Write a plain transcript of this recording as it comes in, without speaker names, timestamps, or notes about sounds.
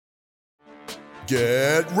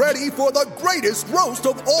Get ready for the greatest roast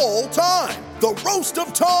of all time, the Roast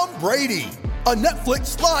of Tom Brady, a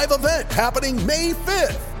Netflix live event happening May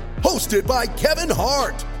 5th. Hosted by Kevin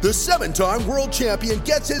Hart, the 7-time world champion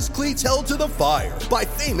gets his cleats held to the fire by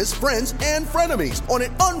famous friends and frenemies on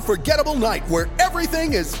an unforgettable night where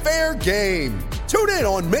everything is fair game. Tune in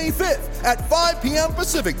on May 5th at 5 p.m.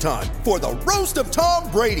 Pacific time for the Roast of Tom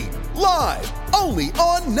Brady, live only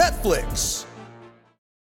on Netflix.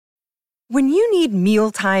 When you need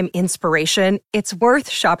mealtime inspiration, it's worth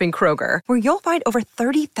shopping Kroger, where you'll find over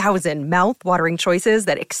 30,000 mouth-watering choices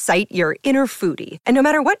that excite your inner foodie. And no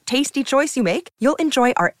matter what tasty choice you make, you'll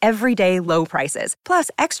enjoy our everyday low prices, plus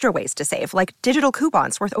extra ways to save, like digital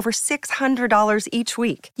coupons worth over $600 each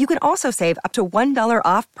week. You can also save up to $1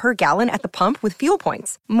 off per gallon at the pump with fuel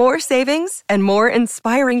points. More savings and more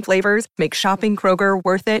inspiring flavors make shopping Kroger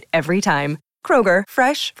worth it every time. Kroger,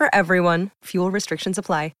 fresh for everyone. Fuel restrictions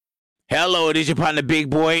apply. Hello, it is your partner, Big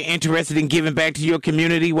Boy, interested in giving back to your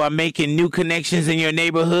community while making new connections in your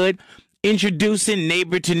neighborhood. Introducing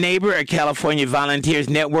Neighbor to Neighbor, a California volunteers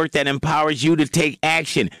network that empowers you to take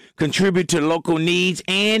action, contribute to local needs,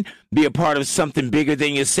 and be a part of something bigger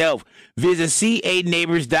than yourself. Visit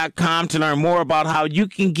ca-neighbors.com to learn more about how you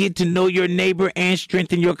can get to know your neighbor and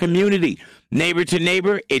strengthen your community. Neighbor to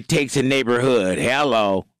Neighbor, it takes a neighborhood.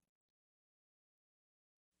 Hello.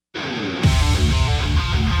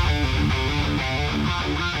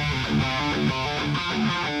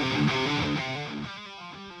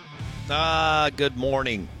 Good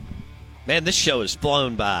morning. Man, this show has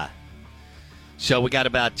flown by. So we got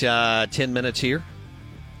about 10 minutes here,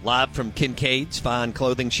 live from Kinkade's Fine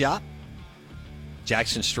Clothing Shop,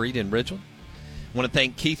 Jackson Street in Ridgeland. I want to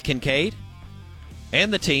thank Keith Kinkade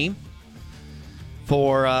and the team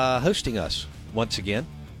for hosting us once again,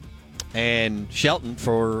 and Shelton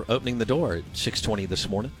for opening the door at 6:20 this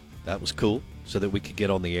morning. That was cool, so that we could get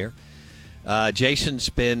on the air. Jason's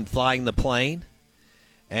been flying the plane.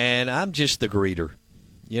 And I'm just the greeter.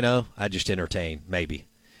 You know, I just entertain, maybe,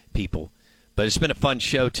 people. But it's been a fun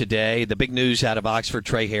show today. The big news out of Oxford,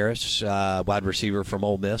 Trey Harris, wide receiver from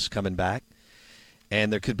Ole Miss, coming back.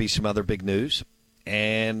 And there could be some other big news.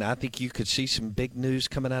 And I think you could see some big news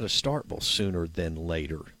coming out of Starkville sooner than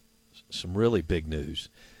later. Some really big news.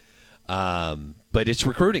 But it's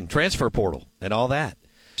recruiting, transfer portal, and all that.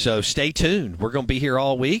 So stay tuned. We're going to be here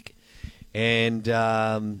all week. And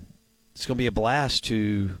it's going to be a blast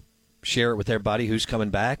to share it with everybody who's coming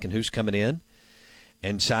back and who's coming in,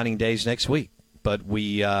 and signing days next week. But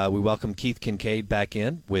we welcome Keith Kinkade back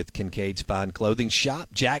in with Kinkade's Fine Clothing Shop,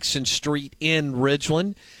 Jackson Street in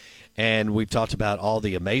Ridgeland. And we've talked about all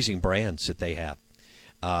the amazing brands that they have,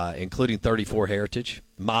 including 34 Heritage,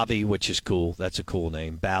 Mavi, which is cool. That's a cool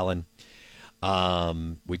name. Ballin.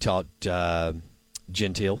 We talked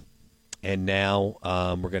Gentile. And now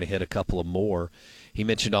we're going to hit a couple of more. He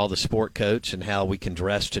mentioned all the sport coats and how we can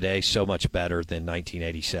dress today so much better than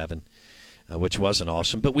 1987, which wasn't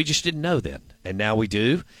awesome. But we just didn't know then. And now we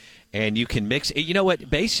do. And you can mix. You know what?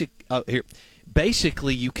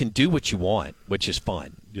 Basically, you can do what you want, which is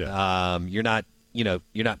fun. Yeah. You're not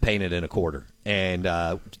paying it in a quarter. And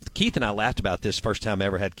Keith and I laughed about this first time I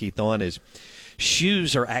ever had Keith on, is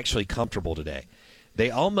shoes are actually comfortable today.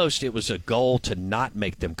 It was a goal to not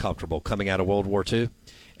make them comfortable coming out of World War II.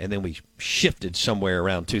 And then we shifted somewhere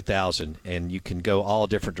around 2000, and you can go all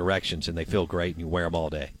different directions, and they feel great, and you wear them all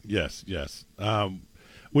day. Yes.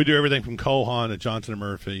 We do everything from Cole Haan to Johnson &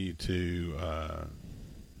 Murphy to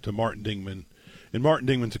Martin Dingman. And Martin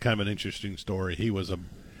Dingman's a kind of an interesting story. He was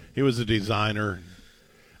a designer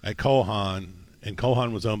at Cole Haan, and Cole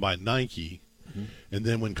Haan was owned by Nike. Mm-hmm. And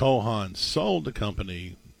then when Cole Haan sold the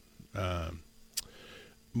company,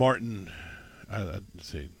 Martin, let's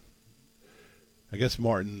see. I guess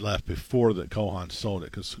Martin left before that Cole Haan sold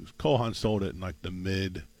it, because Cole Haan sold it in like the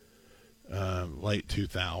late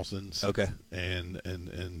 2000s. Okay.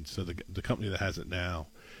 And so the company that has it now,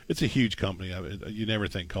 it's a huge company. You never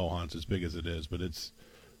think Cole Haan's as big as it is, but it's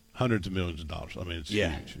hundreds of millions of dollars. I mean, it's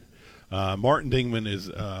huge. Martin Dingman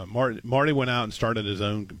is Marty went out and started his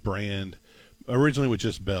own brand, originally with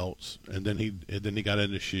just belts, and then he got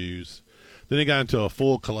into shoes. Then he got into a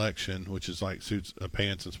full collection, which is like suits,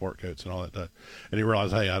 pants, and sport coats and all that stuff. And he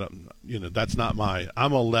realized, hey, that's not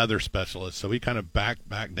I'm a leather specialist. So he kind of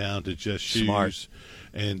backed down to just shoes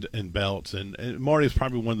and belts. And Marty's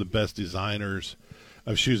probably one of the best designers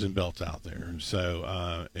of shoes and belts out there.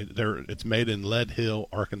 So it's made in Lead Hill,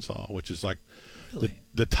 Arkansas, which is like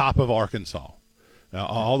the top of Arkansas. Now,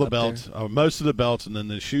 all the belts, most of the belts, and then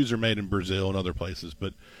the shoes are made in Brazil and other places,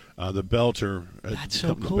 but the belts are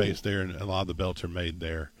so cool. based there, and a lot of the belts are made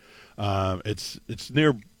there. It's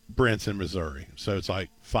near Branson, Missouri. So it's like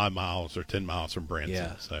 5 miles or 10 miles from Branson.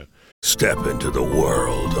 Yeah. So Step into the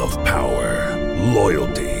world of power,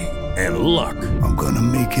 loyalty, and luck. I'm going to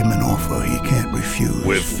make him an offer he can't refuse.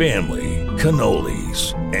 With family,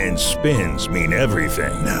 cannolis, and spins mean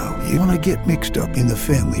everything. Now, you want to get mixed up in the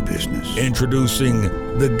family business. Introducing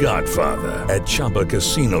The Godfather at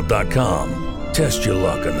ChumbaCasino.com. Test your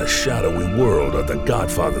luck in the shadowy world of The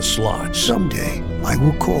Godfather slot. Someday, I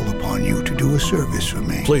will call upon you to do a service for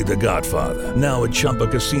me. Play The Godfather now at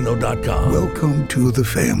ChumbaCasino.com. Welcome to the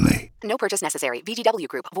family. No purchase necessary. VGW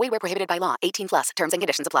Group. Void where prohibited by law. 18 plus. Terms and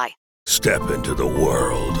conditions apply. Step into the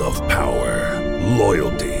world of power,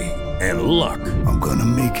 loyalty, and luck. I'm going to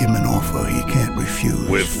make him an offer he can't refuse.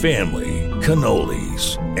 With family,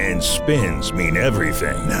 cannolis, and spins mean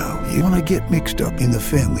everything. Now, you want to get mixed up in the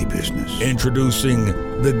family business. Introducing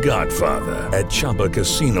The Godfather at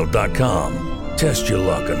ChumbaCasino.com. Test your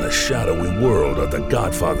luck in the shadowy world of The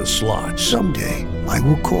Godfather slot. Someday, I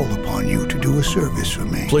will call upon you to do a service for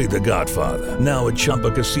me. Play The Godfather now at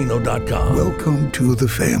ChumbaCasino.com. Welcome to the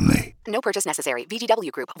family. No purchase necessary.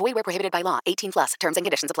 VGW Group. Void where prohibited by law. 18 plus. Terms and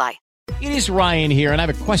conditions apply. It is Ryan here, and I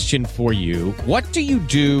have a question for you. What do you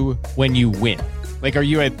do when you win? Like, are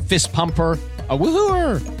you a fist pumper, a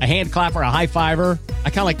woohooer, a hand clapper, a high fiver?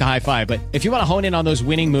 I kind of like the high five, but if you want to hone in on those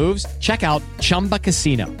winning moves, check out Chumba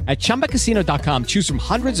Casino. At ChumbaCasino.com, choose from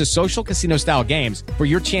hundreds of social casino-style games for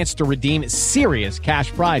your chance to redeem serious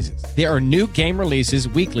cash prizes. There are new game releases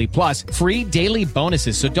weekly, plus free daily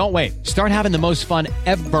bonuses, so don't wait. Start having the most fun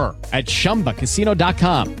ever at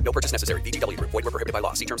ChumbaCasino.com. No purchase necessary. VGW Group. Void where prohibited by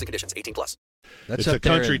law. See terms and conditions. 18 plus. It's a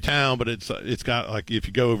country town, but it's got, like, if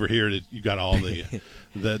you go over here, you got all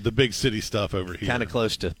the big city stuff over here. Kind of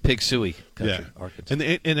close to Pig Suey country, yeah.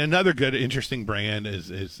 Arkansas. And another good, interesting brand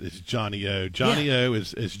is Johnny O. Johnny O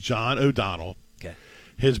is John O'Donnell. Okay.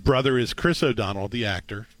 His brother is Chris O'Donnell, the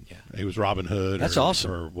actor. Yeah. He was Robin Hood. That's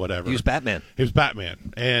awesome. Or whatever. He was Batman.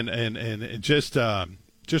 And it just a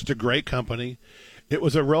great company. It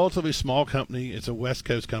was a relatively small company. It's a West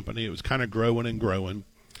Coast company. It was kind of growing and growing.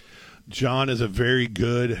 John is a very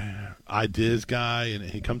good ideas guy, and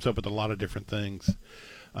he comes up with a lot of different things.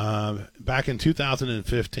 Back in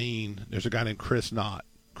 2015, there's a guy named Chris Knott.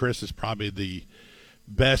 Chris is probably the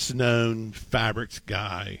best-known fabrics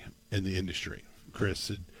guy in the industry.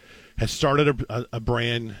 Chris has started a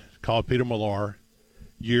brand called Peter Millar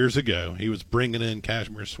years ago. He was bringing in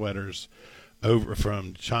cashmere sweaters over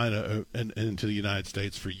from China and into the United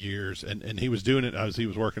States for years, and he was doing it as he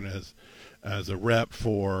was working as a rep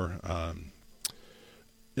for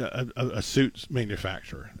a suits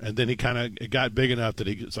manufacturer. And then it got big enough that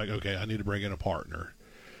it's like, okay, I need to bring in a partner.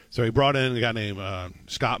 So he brought in a guy named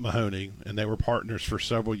Scott Mahoney, and they were partners for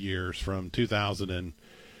several years from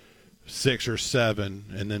 2006 or 7,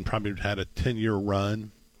 and then probably had a 10-year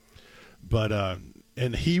run. But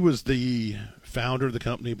and he was the founder of the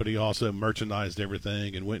company, but he also merchandised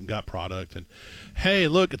everything and went and got product. And, hey,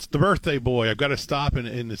 look, it's the birthday boy. I've got to stop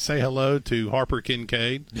and say hello to Harper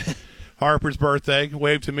Kinkade. Harper's birthday.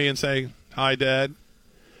 Wave to me and say, hi, Dad.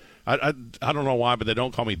 I don't know why, but they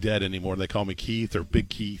don't call me Dad anymore. They call me Keith or Big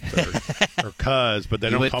Keith or Cuz, but they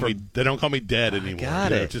don't call me Dad anymore.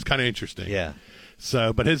 Got it. It's just kind of interesting. Yeah.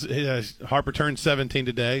 So, but his Harper turned 17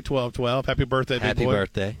 today, 12/12. Happy birthday, big boy. Happy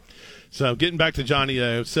birthday. So, getting back to Johnny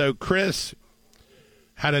O. So, Chris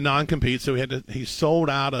had a non-compete, so he sold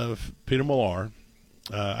out of Peter Millar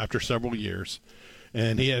after several years,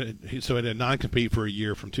 and he had a non-compete for a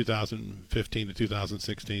year from 2015 to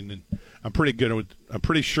 2016. And I'm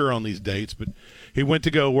pretty sure on these dates, but he went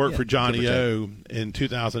to go work for Johnny O in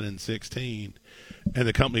 2016, and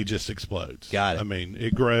the company just explodes. Got it. I mean,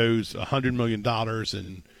 it grows $100 million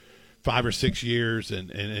in 5 or 6 years,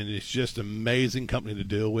 and it's just an amazing company to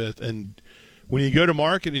deal with. And when you go to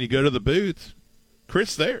market and you go to the booth,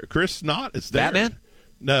 Chris Knott is there. Batman?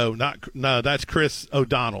 No, that's Chris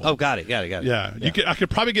O'Donnell. Oh, got it. Yeah. I could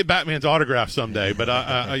probably get Batman's autograph someday, but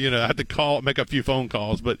I had to make a few phone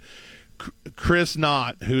calls. But Chris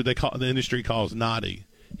Knott, who the industry calls Knotty,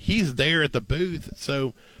 he's there at the booth,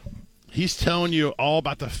 so he's telling you all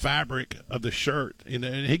about the fabric of the shirt. And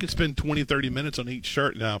he could spend 20, 30 minutes on each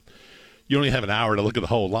shirt. Now, you only have an hour to look at the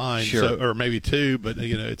whole line, sure. or maybe 2, but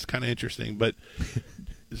it's kind of interesting. But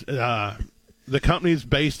the company's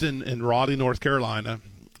based in Raleigh, North Carolina,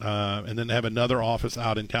 and then they have another office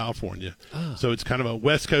out in California. Oh. So it's kind of a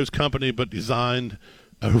West Coast company, but designed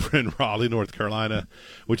over in Raleigh, North Carolina,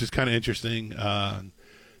 which is kind of interesting.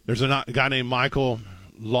 There's a guy named Michael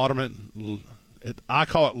Lauderman. I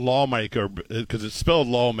call it Lawmaker because it's spelled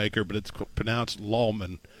Lawmaker, but it's pronounced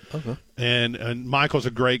Lawman. Okay. And Michael's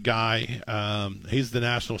a great guy. He's the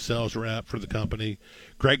national sales rep for the company.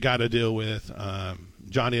 great guy to deal with.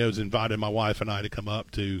 Johnny O's invited my wife and I to come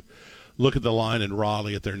up to look at the line in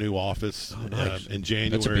Raleigh at their new office in January.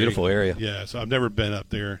 That's a beautiful area. Yeah, so I've never been up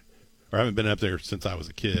there, or I haven't been up there since I was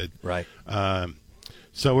a kid. Right.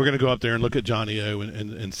 So we're going to go up there and look at Johnny O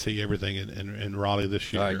and see everything in Raleigh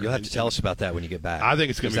this year. All right, you'll have to tell us about that when you get back. I think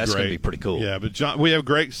it's going to be great. That's going to be pretty cool. Yeah, but we have a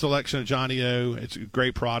great selection of Johnny O. It's a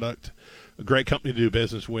great product, a great company to do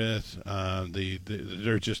business with.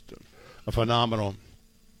 They're just a phenomenal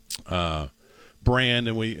brand,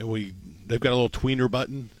 and they've got a little tweener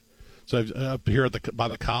button. So up here by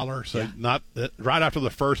the collar, so not right after the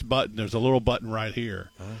first button, there's a little button right here.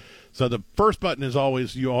 So the first button is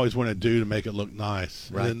you always want to do to make it look nice.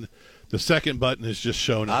 Right. And then the second button is just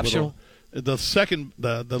showing optional. The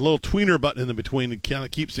little tweener button in the between kind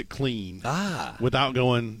of keeps it clean. Without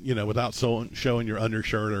going, without showing your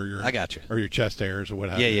undershirt or your I got you. or your chest hairs or what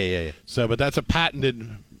have you. Yeah. So, but that's a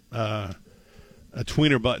patented a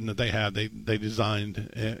tweener button that they have. They designed.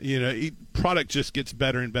 Each product just gets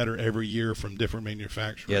better and better every year from different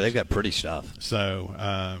manufacturers. Yeah, they've got pretty stuff. So,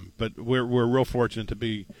 but we're real fortunate to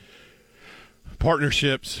be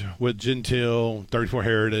partnerships with Gentile, 34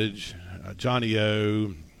 Heritage, Johnny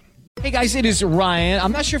O. Hey guys, it is Ryan.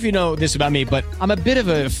 I'm not sure if you know this about me, but I'm a bit of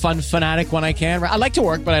a fun fanatic when I can. I like to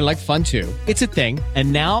work, but I like fun too. It's a thing.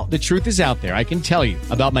 And now the truth is out there. I can tell you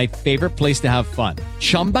about my favorite place to have fun.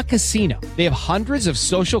 Chumba Casino. They have hundreds of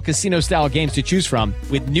social casino style games to choose from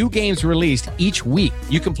with new games released each week.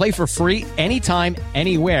 You can play for free anytime,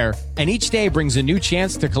 anywhere. And each day brings a new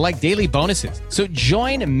chance to collect daily bonuses. So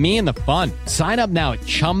join me in the fun. Sign up now at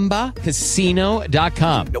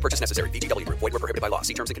ChumbaCasino.com. No purchase necessary. VGW Group. Void where prohibited by law.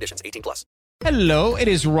 See terms and conditions. 18+. Hello, it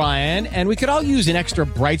is Ryan, and we could all use an extra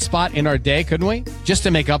bright spot in our day, couldn't we? Just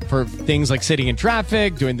to make up for things like sitting in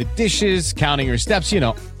traffic, doing the dishes, counting your steps,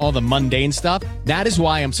 all the mundane stuff. That is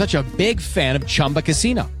why I'm such a big fan of Chumba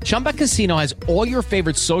Casino. Chumba Casino has all your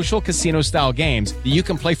favorite social casino-style games that you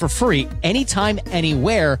can play for free anytime,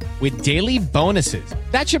 anywhere with daily bonuses.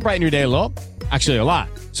 That should brighten your day a little. Actually, a lot.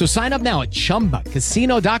 So sign up now at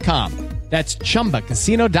ChumbaCasino.com. That's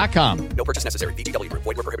ChumbaCasino.com. No purchase necessary. VGW Group.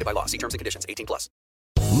 Void where prohibited by law. See terms and conditions. 18+.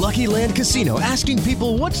 Lucky Land Casino, asking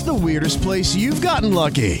people, what's the weirdest place you've gotten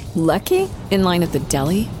lucky? Lucky? In line at the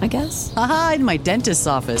deli, I guess? Aha, in my dentist's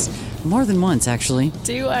office. More than once, actually.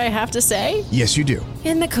 Do I have to say? Yes, you do.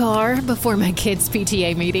 In the car before my kids'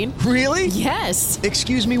 PTA meeting. Really? Yes.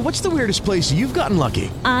 Excuse me, what's the weirdest place you've gotten lucky?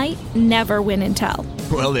 I never win and tell.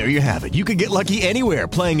 Well, there you have it. You can get lucky anywhere,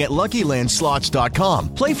 playing at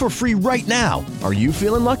LuckyLandSlots.com. Play for free right now. Are you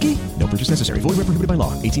feeling lucky? No purchase necessary. Void where prohibited by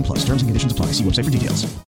law. 18+. Terms and conditions apply. See website for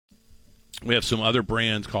details. We have some other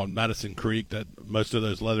brands called Madison Creek. That most of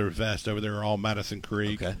those leather vests over there are all Madison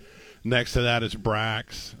Creek. Okay. Next to that is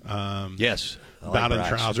Brax. Yes, Bowden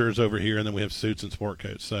trousers over here, and then we have suits and sport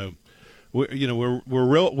coats. So, we're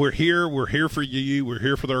here. We're here for you. We're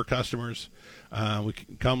here for our customers. We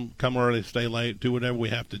can come early, stay late, do whatever we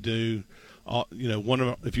have to do.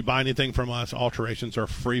 If you buy anything from us, alterations are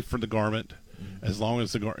free for the garment, as long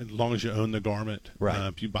as you own the garment. Right.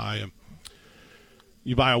 If you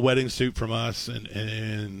buy a wedding suit from us,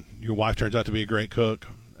 and your wife turns out to be a great cook,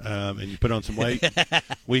 and you put on some weight,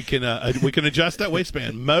 we can adjust that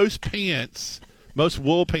waistband. Most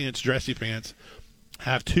wool pants, dressy pants,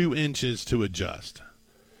 have 2 inches to adjust.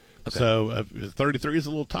 Okay. So if 33 is a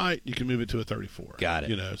little tight, you can move it to a 34. Got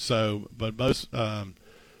it. But most, and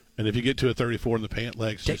if you get to a 34 and the pant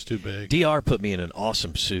leg's just too big. DR put me in an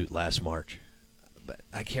awesome suit last March, but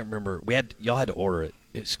I can't remember. Y'all had to order it.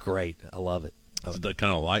 It's great. I love it. The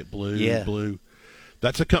kind of light blue. Yeah. Blue.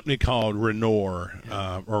 That's a company called Renoir,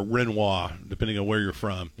 or Renoir, depending on where you're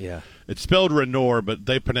from. Yeah. It's spelled Renoir, but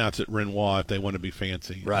they pronounce it Renoir if they want to be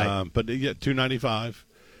fancy. Right. But you get $295.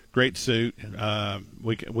 Great suit.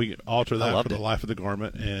 We alter that for the life of the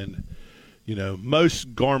garment, and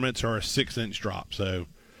most garments are a 6-inch drop. So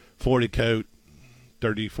 40 coat,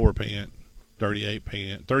 34 pant, 38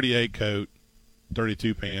 pant, 38 coat,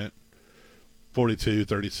 32 pant, 42,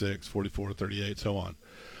 36, 44, 38, so on.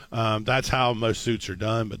 That's how most suits are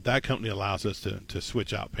done, but that company allows us to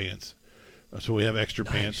switch out pants. So we have extra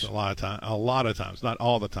pants a lot of times, not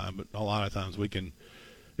all the time, but a lot of times we can.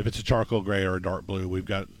 If it's a charcoal gray or a dark blue, we've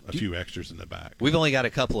got a few extras in the back. We've only got a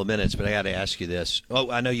couple of minutes, but I got to ask you this. Oh,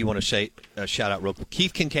 I know you want to say shout out real quick.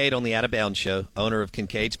 Keith Kinkade on the Out of Bounds Show, owner of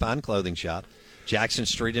Kinkade's Fine Clothing Shop, Jackson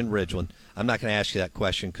Street in Ridgeland. I'm not going to ask you that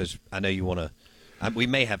question because I know you want to. We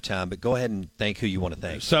may have time, but go ahead and thank who you want to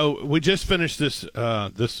thank. So we just finished this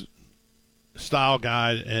style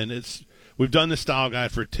guide, and we've done this style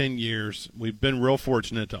guide for 10 years. We've been real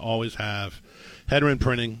fortunate to always have Headwind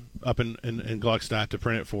Printing up in Gluckstadt to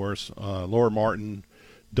print it for us. Laura Martin,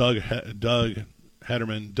 Doug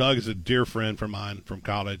Hederman. Doug is a dear friend of mine from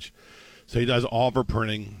college. So he does all of our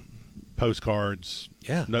printing, postcards,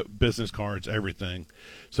 business cards, everything.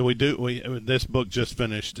 So this book just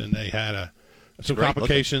finished, and they had some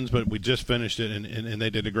complications, but we just finished it, and they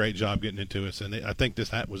did a great job getting it to us. And I think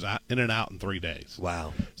this was in and out in 3 days.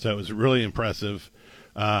 Wow. So it was really impressive.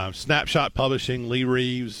 Snapshot Publishing, Lee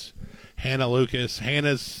Reeves, Hannah Lucas.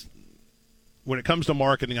 Hannah's, when it comes to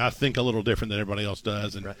marketing, I think a little different than everybody else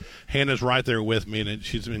does. And Hannah's right there with me, and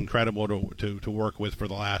she's been incredible to work with for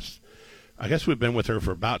the last, I guess we've been with her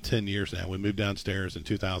for about 10 years now. We moved downstairs in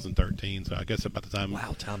 2013, so I guess about the time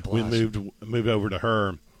we moved over to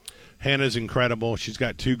her. Hannah's incredible. She's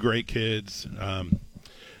got 2 great kids.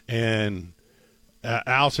 And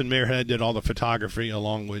Allison Muirhead did all the photography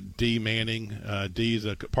along with Dee Manning. Dee's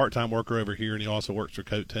a part-time worker over here, and he also works for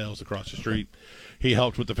Coattails across the street. He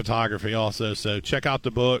helped with the photography also. So check out the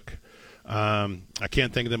book. I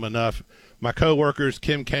can't thank them enough. My co-workers,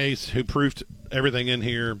 Kim Case, who proofed everything in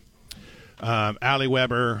here, Allie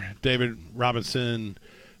Weber, David Robinson,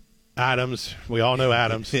 Adams. We all know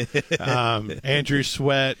Adams. Andrew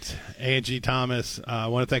Sweat, Angie Thomas. I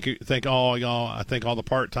want to thank all y'all. I thank all the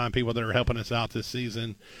part-time people that are helping us out this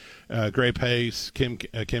season. Gray Pace, Kim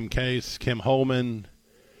Case, Kim Holman,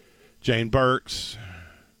 Jane Burks.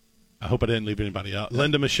 I hope I didn't leave anybody out.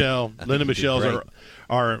 Linda Michelle. Linda Michelle's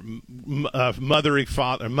our motherly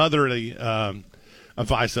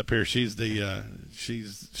advice up here. She's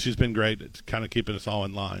she's been great at kind of keeping us all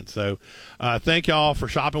in line. So thank y'all for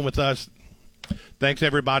shopping with us. Thanks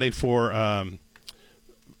everybody for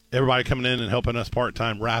everybody coming in and helping us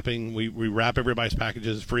part-time wrapping. We wrap everybody's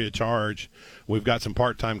packages free of charge. We've got some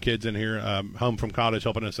part-time kids in here home from college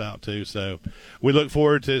helping us out too. So we look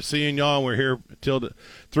forward to seeing y'all. We're here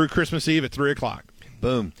through Christmas Eve at 3 o'clock.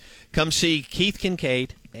 Boom. Come see Keith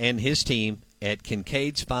Kinkade and his team at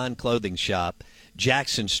Kinkade's Fine Clothing Shop,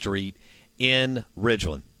 Jackson Street in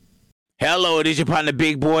Ridgeland. Hello, it is your partner,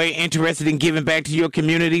 Big Boy, interested in giving back to your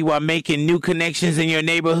community while making new connections in your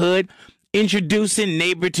neighborhood. Introducing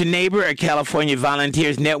Neighbor to Neighbor, a California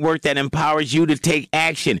volunteers network that empowers you to take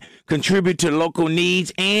action, contribute to local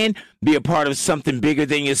needs, and be a part of something bigger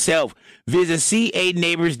than yourself. Visit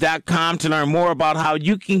ca-neighbors.com to learn more about how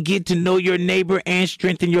you can get to know your neighbor and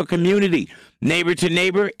strengthen your community. Neighbor to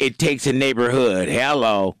Neighbor, it takes a neighborhood.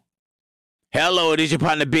 Hello, it is your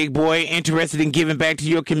partner, Big Boy, interested in giving back to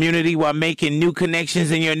your community while making new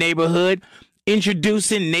connections in your neighborhood.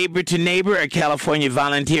 Introducing Neighbor to Neighbor, a California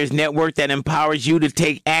volunteers network that empowers you to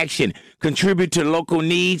take action, contribute to local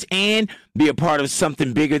needs, and be a part of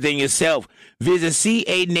something bigger than yourself. Visit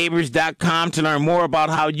ca-neighbors.com to learn more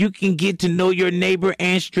about how you can get to know your neighbor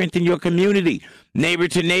and strengthen your community. Neighbor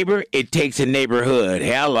to Neighbor, it takes a neighborhood.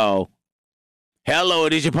 Hello,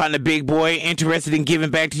 it is your partner, Big Boy, interested in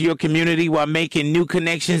giving back to your community while making new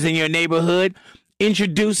connections in your neighborhood.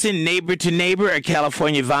 Introducing Neighbor to Neighbor, a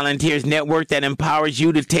California volunteers network that empowers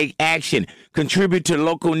you to take action, contribute to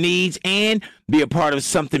local needs, and be a part of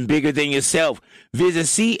something bigger than yourself. Visit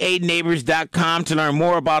ca-neighbors.com to learn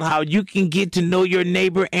more about how you can get to know your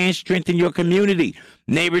neighbor and strengthen your community.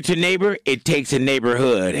 Neighbor to Neighbor, it takes a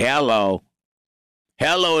neighborhood. Hello,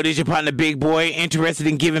 it is your partner, Big Boy, interested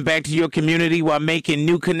in giving back to your community while making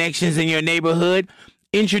new connections in your neighborhood.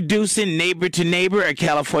 Introducing Neighbor to Neighbor, a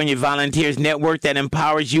California volunteers network that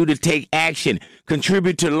empowers you to take action,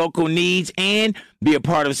 contribute to local needs, and be a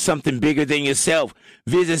part of something bigger than yourself.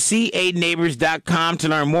 Visit ca-neighbors.com to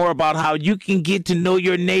learn more about how you can get to know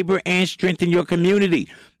your neighbor and strengthen your community.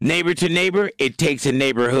 Neighbor to Neighbor, it takes a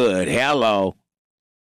neighborhood. Hello,